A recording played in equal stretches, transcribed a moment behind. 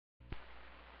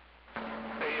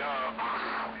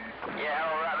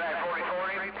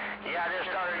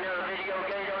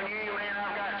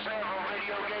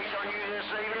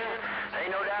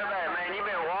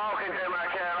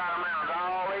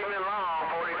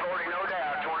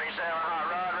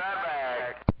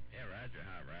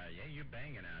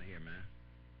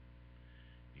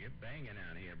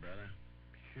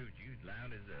shoot, you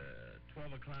loud as a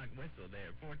 12 o'clock whistle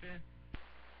there, 410.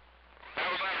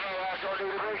 I sure do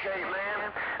appreciate it,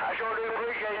 man. I sure do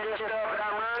appreciate this stuff that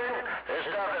I'm running. This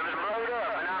stuff that was blowed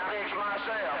up, and I fixed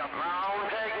myself, my own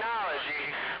technology.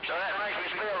 So that makes me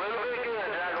feel a little bit good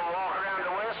that I can walk around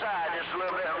the west side just a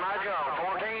little bit of my junk.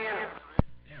 410.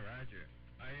 Yeah, Roger.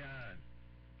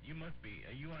 You must be.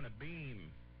 Are you on a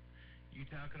beam? You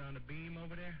talking on a beam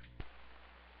over there?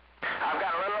 I've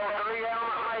got a little old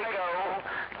 3-element Mako,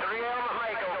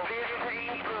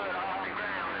 15 foot off the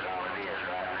ground is all it is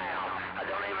right now. I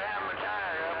don't even have my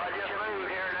tire up. I just moved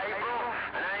here in April,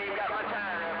 and I ain't even got my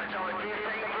tire up. It's only 15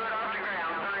 foot off the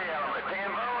ground, 3-element,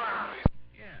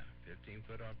 10-4. Yeah, 15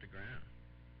 foot off the ground.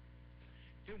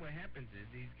 Dude, what happens is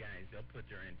these guys, they'll put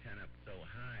their antenna up so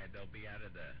high, they'll be out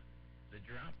of the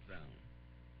drop zone.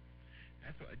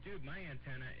 That's what, dude, my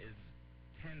antenna is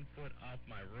 10 foot off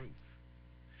my roof.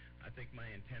 I think my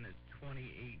antenna is 28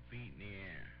 feet in the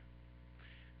air.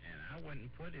 And I wouldn't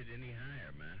put it any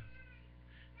higher, man.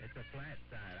 It's a flat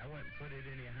side. I wouldn't put it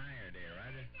any higher there,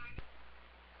 right?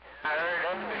 I heard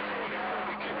that.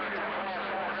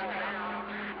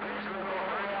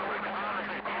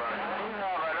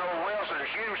 An old Wilson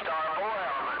shoe star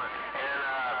 4-element. And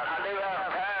I do have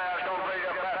a tire. I was going to put it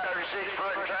up about 36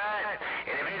 foot and try it.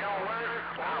 And if it don't work,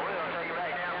 I will take it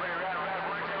back down, put it right back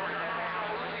where it's over.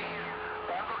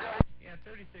 Yeah,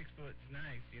 36 foot's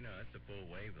nice. You know, that's a full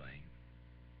wavelength.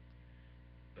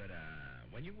 But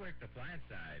when you work the flat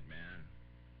side, man,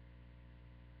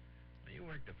 when you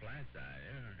work the flat side,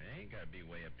 it ain't got to be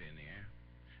way up in the air.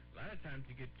 A lot of times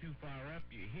you get too far up,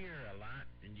 you hear a lot,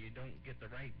 and you don't get the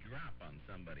right drop on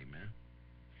somebody, man.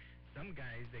 Some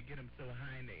guys, they get them so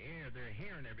high in the air, they're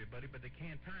hearing everybody, but they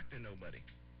can't talk to nobody.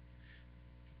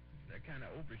 They're kind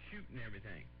of overshooting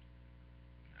everything.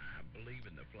 I believe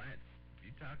in the flats.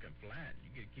 If you're talking flat, you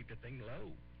got to keep the thing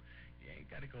low. You ain't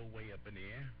got to go way up in the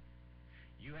air.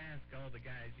 You ask all the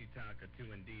guys you talk to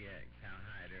in DX how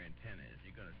high their antenna is,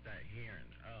 you're going to start hearing,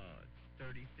 oh, it's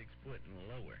 36 foot and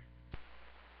lower.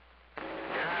 Just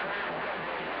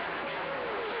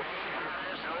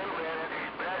a little bit,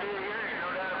 but I did hear you,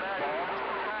 no doubt about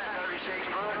it. 36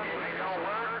 foot, if it don't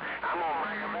work, I'm going to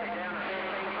bring it back down to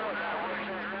 15 foot. That works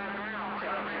out right now.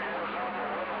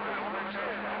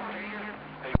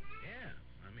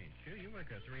 Yeah, I mean, shoot, you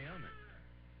work a 3-element.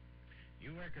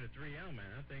 You work at a 3-element,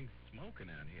 that thing's smoking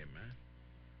out here, man.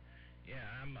 Yeah,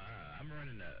 I'm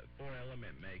running a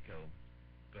 4-element Mako,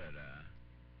 but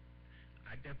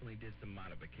I definitely did some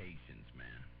modifications,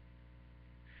 man.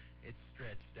 It's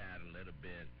stretched out a little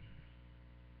bit.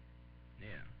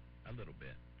 Yeah, a little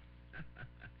bit.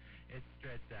 It's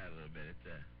stretched out a little bit.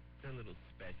 It's a little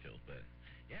special, but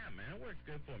yeah, man, it works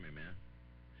good for me, man.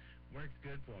 Works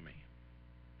good for me.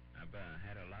 I've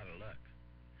had a lot of luck.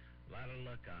 A lot of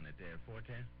luck on it there,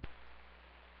 410.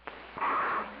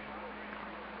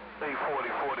 Hey,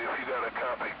 4040, if you got a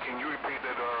copy, can you repeat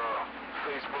that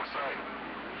Facebook site?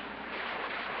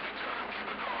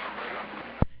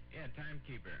 Yeah,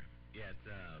 Timekeeper. Yeah, it's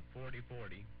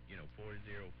 4040,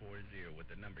 4040 with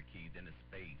the number key, then a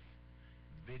space.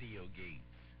 Video Gates.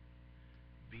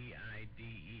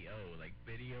 VIDEO, like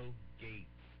Video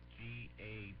Gates.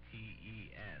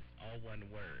 GATES. All one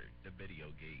word, the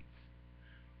Video Gates.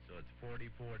 So it's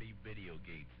 4040 Video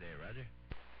Gates there, Roger?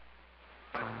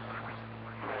 Man,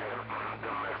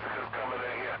 the Mexicans coming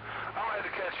in here. I'll have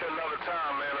to catch you another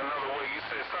time, man, another way. You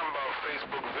said something about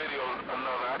Facebook videos,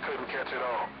 another. I couldn't catch it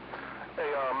all.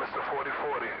 Hey, Mr.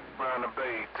 4040, around the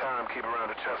bay, Timekeeper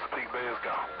around the Chesapeake Bay is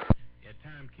gone. Yeah,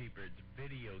 Timekeeper, it's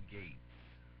Video Gates.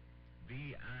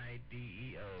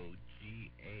 VIDEO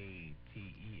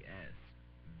GATES.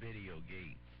 Video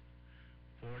Gates.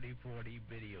 4040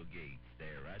 Video Gates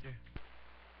there, Roger?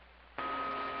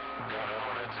 Got it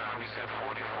on that time. You said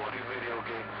 4040 Video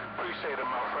Gate. Appreciate it,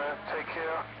 my friend. Take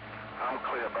care. I'm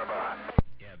clear. Bye-bye.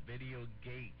 Yeah, Video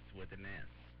Gates with an S.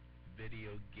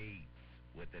 Video Gates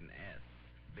with an S.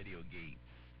 Video Gates.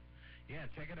 Yeah,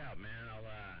 check it out, man.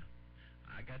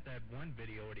 I got that one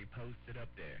video already posted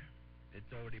up there. It's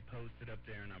already posted up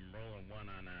there, and I'm rolling one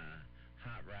on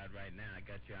Hotrod right now. I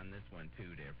got you on this one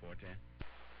too there, 410.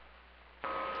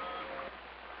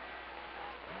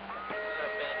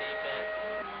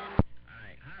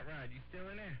 Alright, Hotrod, you still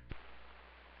in there?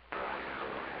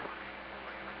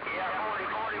 Yeah,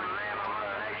 4040, man, my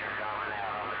Mother Nature coming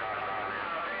out.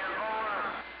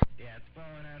 Yeah, it's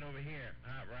falling out over here,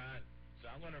 Hotrod. So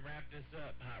I'm going to wrap this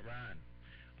up, Hotrod.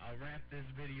 I'll wrap this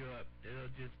video up. It'll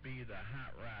just be the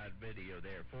Hotrod video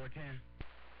there, 410.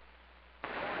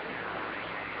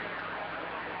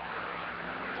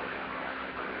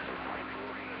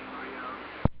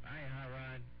 Alright,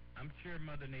 Hotrod. I'm sure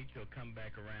Mother Nature will come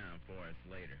back around for us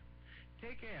later.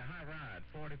 Take care, Hotrod.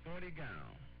 4040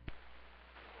 gone.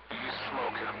 You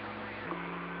smoking.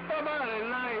 How about it,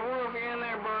 night work in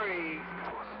there, breeze?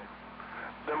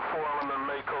 Them 4-element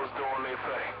Makos doing their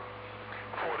thing.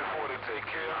 4040, take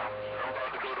care. I'm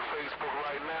about to go to Facebook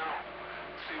right now.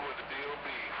 See what the deal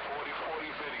be. 4040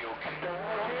 video game.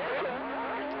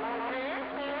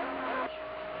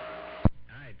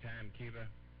 Alright, timekeeper.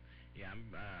 Yeah, I'm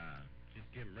just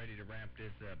getting ready to wrap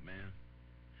this up, man.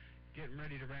 Getting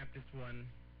ready to wrap this one.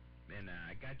 And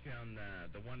I got you on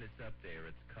the one that's up there.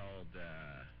 It's called,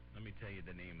 let me tell you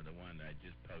the name of the one that I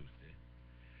just posted.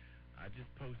 I just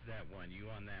posted that one.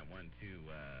 You on that one too.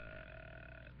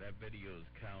 That video is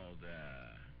called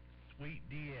Sweet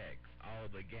DX,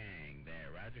 All the Gang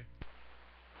there, Roger?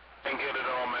 Ain't get it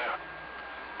on, man.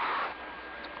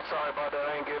 Sorry about that.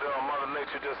 I ain't get it on. Mother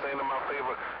Nature just ain't in my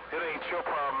favor. It ain't your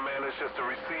problem, man. It's just to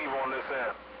receive on this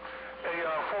end. Hey,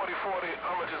 4040,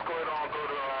 I'ma just go ahead and go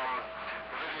to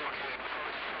video game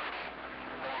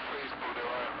on Facebook there,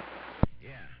 right?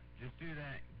 Yeah, just do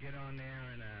that. Get on there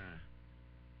and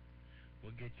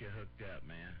we'll get you hooked up,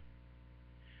 man.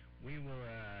 We will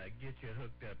get you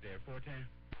hooked up there. 410?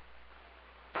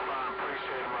 I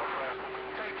appreciate it, my friend.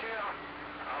 Take care.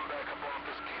 I'm back up off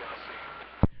this key. I'll see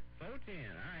you.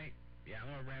 410, alright. Yeah,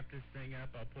 I'm gonna wrap this thing up.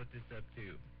 I'll put this up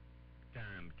too.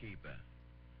 Timekeeper.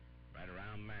 Right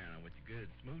around man with your good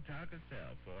smooth talker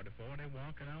self. 4040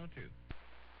 walking on too.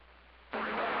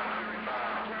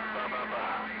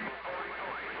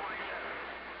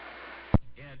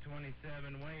 Yeah,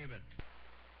 27 waving.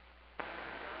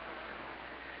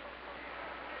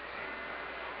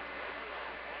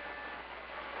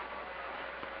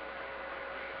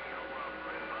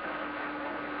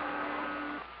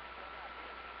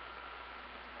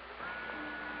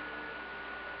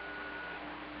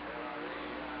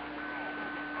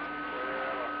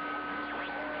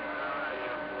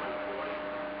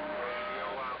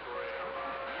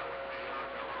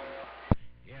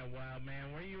 Yeah, wild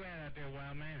man. Where you at out there,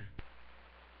 wild man?